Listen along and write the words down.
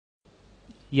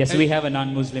Yes, we have a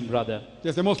non-Muslim brother.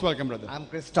 Yes, you're most welcome, brother. I'm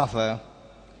Christopher.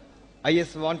 I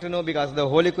just want to know, because the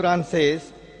Holy Quran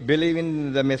says, believe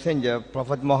in the messenger,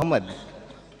 Prophet Muhammad.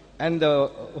 And the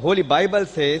Holy Bible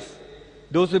says,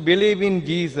 those who believe in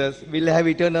Jesus will have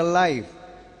eternal life.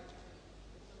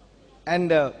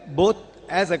 And both,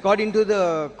 as according to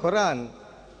the Quran,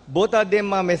 both of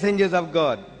them are messengers of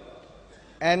God.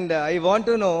 And I want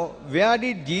to know, where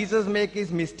did Jesus make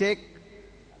his mistake?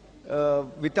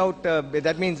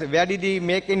 That means, where did he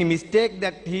make any mistake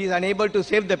that he is unable to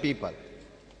save the people?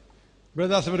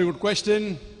 Brother, that's a very good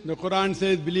question. The Quran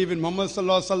says, believe in Muhammad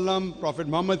sallallahu alaihi wasallam, Prophet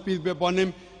Muhammad, peace be upon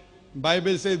him.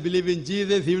 Bible says, believe in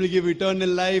Jesus, he will give eternal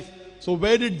life. So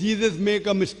where did Jesus make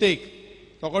a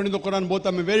mistake? So according to the Quran, both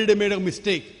of them, where did he make a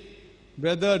mistake?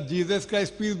 Brother, Jesus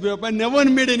Christ, peace be upon him, never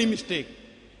made any mistake.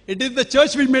 It is the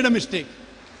church which made a mistake.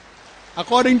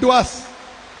 According to us,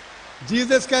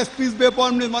 Jesus Christ, peace be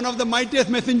upon him, is one of the mightiest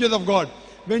messengers of God.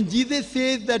 When Jesus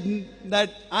says that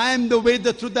I am the way,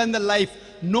 the truth and the life,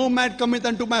 no man cometh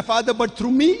unto my Father but through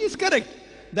me, is correct.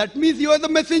 That means you are the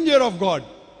messenger of God.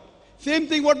 Same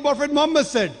thing what Prophet Muhammad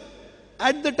said.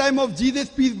 At the time of Jesus,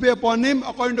 peace be upon him,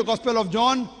 according to Gospel of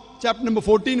John, chapter number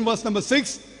 14, verse number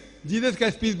 6, Jesus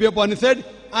Christ, peace be upon him, said,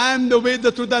 I am the way,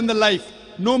 the truth and the life.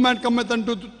 No man cometh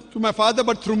unto my Father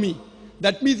but through me.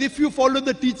 That means if you follow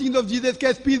the teachings of Jesus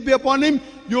Christ, peace be upon him,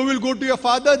 you will go to your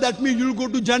Father. That means you will go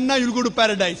to Jannah, you will go to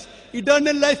paradise.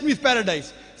 Eternal life means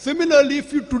paradise. Similarly,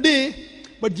 if you today,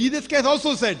 but Jesus Christ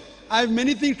also said, I have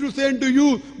many things to say unto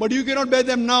you, but you cannot bear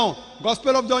them now.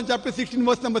 Gospel of John chapter 16,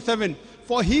 verse number 7.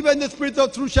 For he, when the Spirit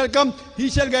of truth shall come, he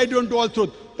shall guide you unto all truth.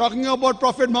 Talking about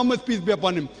Prophet Muhammad, peace be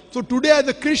upon him. So today as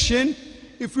a Christian,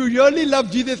 if you really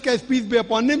love Jesus Christ, peace be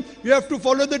upon him, you have to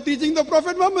follow the teachings of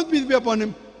Prophet Muhammad, peace be upon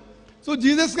him. So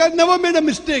Jesus Christ never made a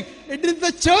mistake. It is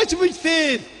the church which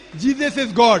says Jesus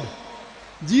is God.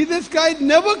 Jesus Christ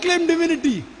never claimed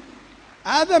divinity.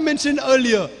 As I mentioned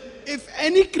earlier, if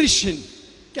any Christian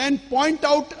can point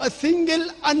out a single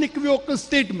unequivocal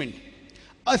statement,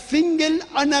 a single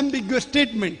unambiguous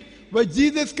statement, where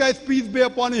Jesus Christ, peace be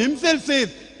upon him, himself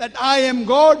says that I am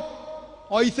God,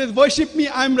 or he says worship me,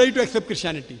 I am ready to accept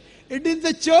Christianity. It is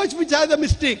the church which has a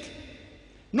mistake.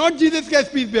 Not Jesus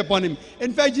Christ, peace be upon him.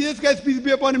 In fact, Jesus Christ, peace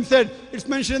be upon him, said, it's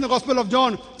mentioned in the Gospel of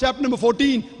John, chapter number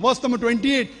 14, verse number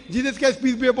 28. Jesus Christ,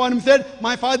 peace be upon him, said,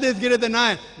 my Father is greater than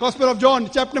I. Gospel of John,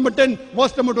 chapter number 10,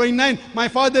 verse number 29. My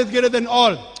Father is greater than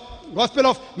all. Gospel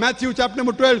of Matthew, chapter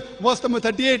number 12, verse number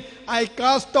 38. I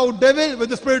cast out devil with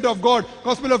the Spirit of God.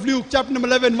 Gospel of Luke, chapter number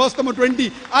 11, verse number 20.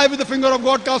 I with the finger of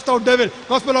God cast out devil.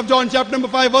 Gospel of John, chapter number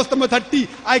 5, verse number 30.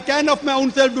 I can of my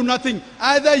own self do nothing.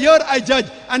 As I hear, I judge,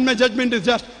 and my judgment is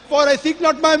just. For I seek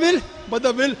not my will, but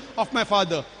the will of my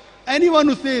Father. Anyone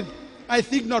who says, I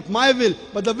seek not my will,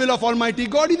 but the will of Almighty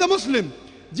God, is a Muslim.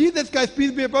 Jesus Christ,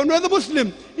 peace be upon him, was a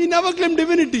Muslim. He never claimed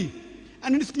divinity.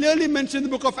 And it is clearly mentioned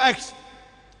in the book of Acts,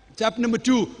 chapter number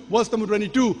 2, verse number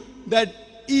 22, that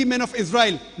ye men of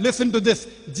Israel, listen to this.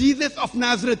 Jesus of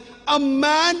Nazareth, a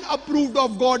man approved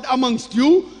of God amongst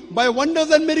you by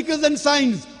wonders and miracles and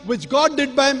signs, which God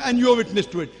did by him, and you are witness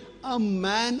to it. A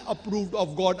man approved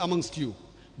of God amongst you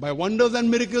by wonders and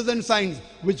miracles and signs,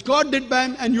 which God did by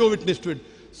him, and you are witness to it.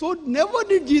 So never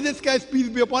did Jesus Christ, peace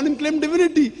be upon him, claim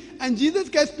divinity. And Jesus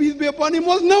Christ, peace be upon him,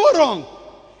 was never wrong.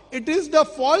 It is the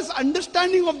false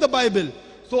understanding of the Bible.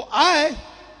 So I,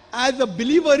 as a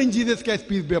believer in Jesus Christ,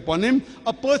 peace be upon him,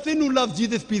 a person who loves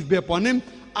Jesus, peace be upon him,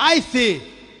 I say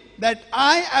that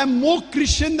I am more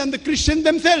Christian than the Christians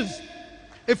themselves.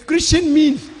 If Christian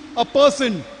means a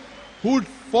person who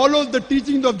follows the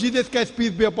teachings of Jesus Christ,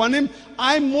 peace be upon him,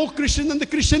 I am more Christian than the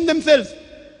Christians themselves.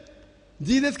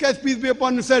 Jesus Christ, peace be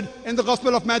upon him, said in the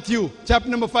Gospel of Matthew, chapter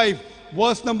number 5,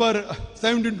 verse number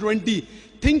 17-20,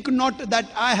 think not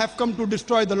that I have come to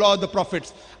destroy the law of the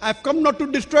prophets. I have come not to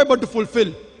destroy, but to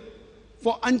fulfill.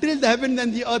 For until the heaven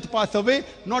and the earth pass away,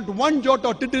 not one jot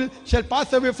or tittle shall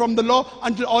pass away from the law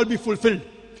until all be fulfilled.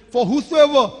 For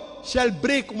whosoever shall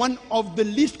break one of the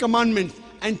least commandments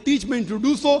and teach men to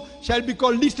do so, shall be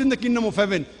called least in the kingdom of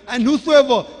heaven. And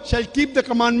whosoever shall keep the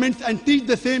commandments and teach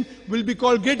the same will be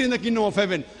called great in the kingdom of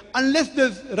heaven. Unless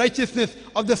the righteousness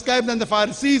of the scribes and the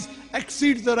Pharisees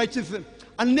exceeds the righteousness,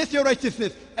 unless your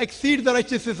righteousness exceeds the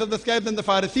righteousness of the scribes and the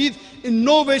Pharisees, in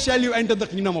no way shall you enter the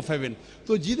kingdom of heaven.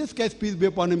 So Jesus Christ, peace be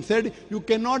upon him, said, you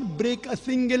cannot break a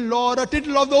single law or a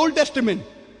tittle of the Old Testament.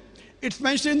 It's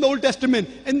mentioned in the Old Testament,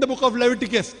 in the book of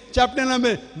Leviticus, chapter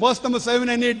number, verse number 7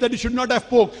 and 8, that you should not have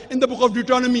pork. In the book of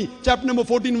Deuteronomy, chapter number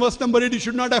 14, verse number 8, you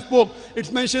should not have pork.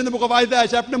 It's mentioned in the book of Isaiah,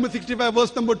 chapter number 65,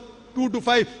 verse number 2 to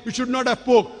 5, you should not have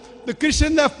pork. The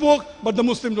Christians have pork, but the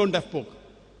Muslims don't have pork.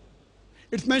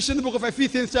 It's mentioned in the book of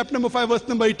Ephesians chapter number 5 verse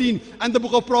number 18 and the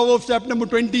book of Proverbs chapter number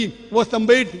 20 verse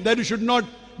number 8 that you should not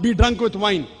be drunk with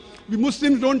wine. We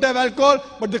Muslims don't have alcohol,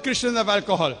 but the Christians have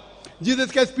alcohol.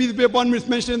 Jesus Christ, peace be upon him, is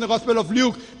mentioned in the Gospel of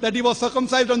Luke that he was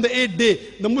circumcised on the 8th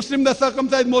day. The Muslims are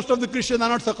circumcised, most of the Christians are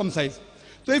not circumcised.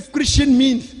 So if Christian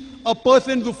means a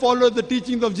person who follows the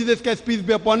teachings of Jesus Christ, peace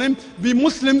be upon him, we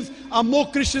Muslims are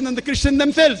more Christian than the Christians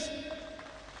themselves.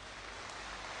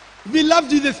 We love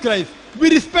Jesus Christ,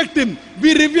 we respect him,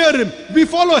 we revere him, we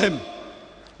follow him,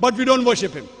 but we don't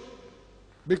worship him.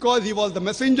 Because he was the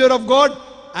messenger of God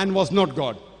and was not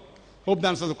God. Hope that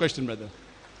answers the question, brother.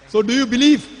 So do you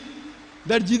believe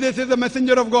that Jesus is the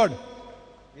messenger of God?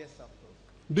 Yes, of course.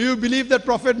 Do you believe that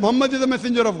Prophet Muhammad is the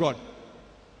messenger of God?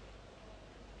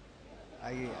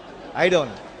 I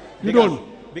don't. You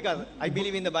don't? Because I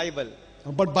believe in the Bible.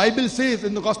 But Bible says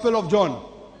in the Gospel of John,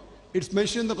 it's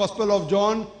mentioned in the Gospel of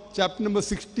John, chapter number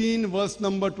 16, verse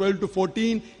number 12 to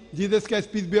 14, Jesus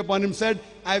Christ, peace be upon him, said,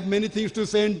 I have many things to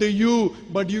say unto you,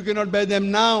 but you cannot bear them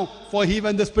now. For he,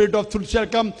 when the Spirit of truth shall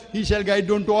come, he shall guide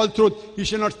you unto all truth. He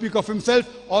shall not speak of himself.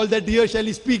 All that he hears shall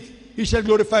he speak. He shall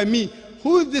glorify me.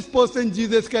 Who is this person,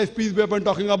 Jesus Christ, peace be upon him,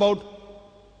 talking about?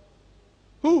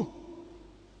 Who?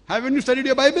 Haven't you studied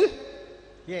your Bible?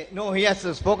 Yeah, no, he has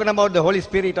spoken about the Holy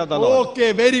Spirit of the Lord.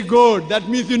 Okay, very good. That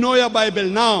means you know your Bible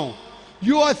now.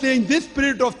 You are saying this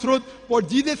Spirit of truth, what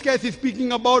Jesus Christ is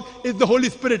speaking about is the Holy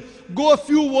Spirit. Go a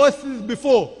few verses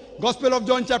before. Gospel of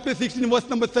John chapter 16 verse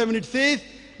number 7. It says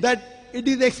that it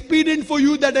is expedient for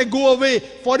you that I go away.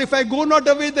 For if I go not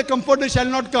away, the Comforter shall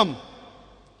not come.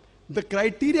 The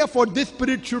criteria for this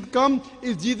Spirit should come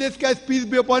is Jesus Christ, peace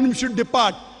be upon him, should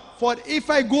depart. For if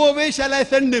I go away, shall I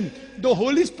send him? The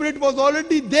Holy Spirit was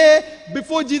already there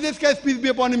before Jesus Christ, peace be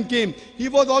upon him, came. He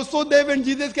was also there when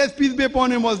Jesus Christ, peace be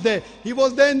upon him, was there. He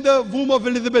was there in the womb of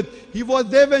Elizabeth. He was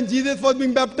there when Jesus was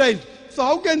being baptized. So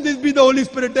how can this be the Holy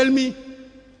Spirit? Tell me.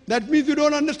 That means you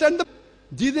don't understand the...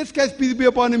 Jesus Christ, peace be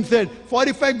upon him, said, for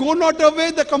if I go not away,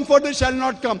 the Comforter shall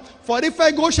not come. For if I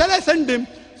go, shall I send him?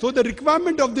 So the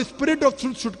requirement of the Spirit of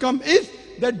truth should come is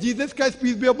that Jesus Christ,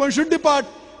 peace be upon him, should depart.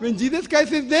 When Jesus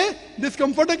Christ is there, this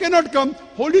Comforter cannot come.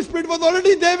 Holy Spirit was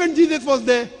already there when Jesus was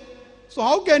there. So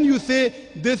how can you say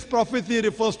this prophecy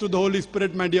refers to the Holy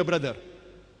Spirit, my dear brother?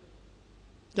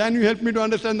 Can you help me to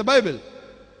understand the Bible?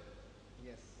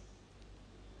 Yes.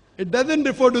 It doesn't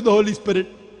refer to the Holy Spirit.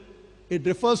 It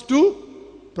refers to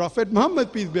Prophet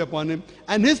Muhammad, peace be upon him.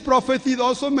 And his prophecy is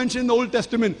also mentioned in the Old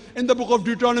Testament, in the book of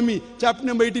Deuteronomy, chapter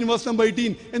number 18, verse number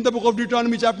 18. In the book of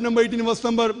Deuteronomy, chapter number 18, verse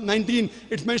number 19.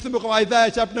 It's mentioned in the book of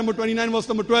Isaiah, chapter number 29, verse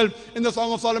number 12. In the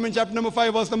Song of Solomon, chapter number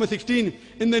 5, verse number 16.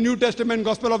 In the New Testament,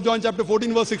 Gospel of John, chapter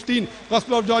 14, verse 16.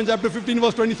 Gospel of John, chapter 15,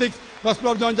 verse 26.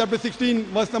 Gospel of John, chapter 16,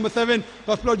 verse number 7.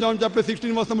 Gospel of John, chapter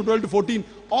 16, verse number 12 to 14.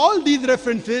 All these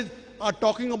references are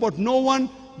talking about no one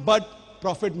but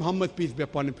Prophet Muhammad, peace be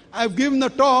upon him. I have given a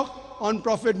talk on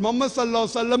Prophet Muhammad sallallahu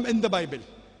alaihi wasallam in the Bible.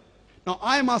 Now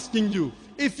I am asking you,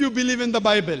 if you believe in the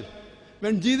Bible,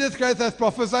 when Jesus Christ has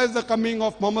prophesied the coming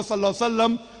of Muhammad sallallahu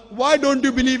alaihi wasallam, why don't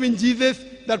you believe in Jesus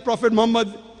that Prophet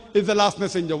Muhammad is the last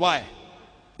messenger? Why?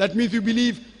 That means you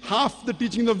believe half the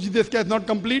teachings of Jesus Christ not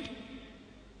complete?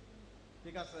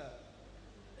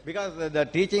 Because the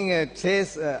teaching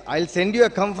says, I'll send you a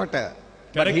comforter.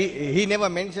 But Correct. he never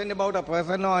mentioned about a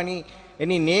person or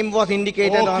any name was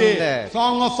indicated on Okay, there.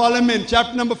 Song of Solomon,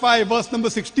 chapter number 5, verse number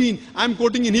 16. I'm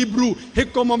quoting in Hebrew.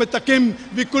 Hikkum amitakim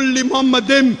vikulli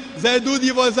Muhammadim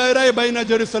zaydudi wa zairai baina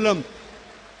Jerusalem.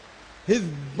 His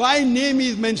by name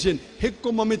is mentioned.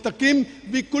 Hikkum amitakim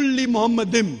vikulli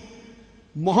Muhammadim.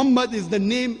 Muhammad is the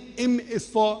name, Im is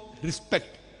for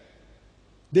respect.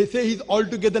 They say he's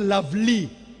altogether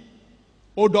lovely,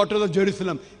 O daughters of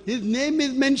Jerusalem. His name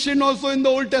is mentioned also in the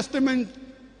Old Testament.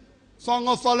 Song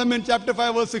of Solomon, chapter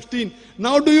 5, verse 16.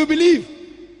 Now do you believe?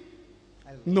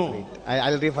 No.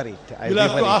 I'll refer it. You'll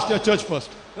have to ask your church first.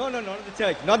 No, not the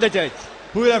church. Not the church.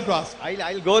 Who will have to ask?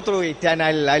 I'll go through it and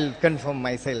I'll confirm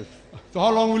myself. So how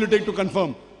long will it take to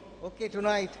confirm? Okay,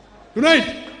 tonight.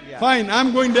 Tonight? Yeah. Fine,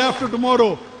 I'm going day after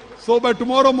tomorrow. So by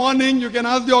tomorrow morning, you can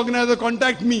ask the organizer,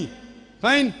 contact me.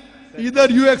 Fine? Either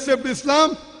you accept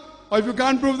Islam, or if you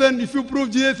can't prove, then if you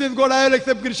prove Jesus is God, I will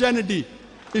accept Christianity.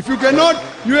 If you cannot,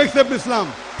 you accept Islam.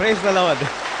 Praise the Lord.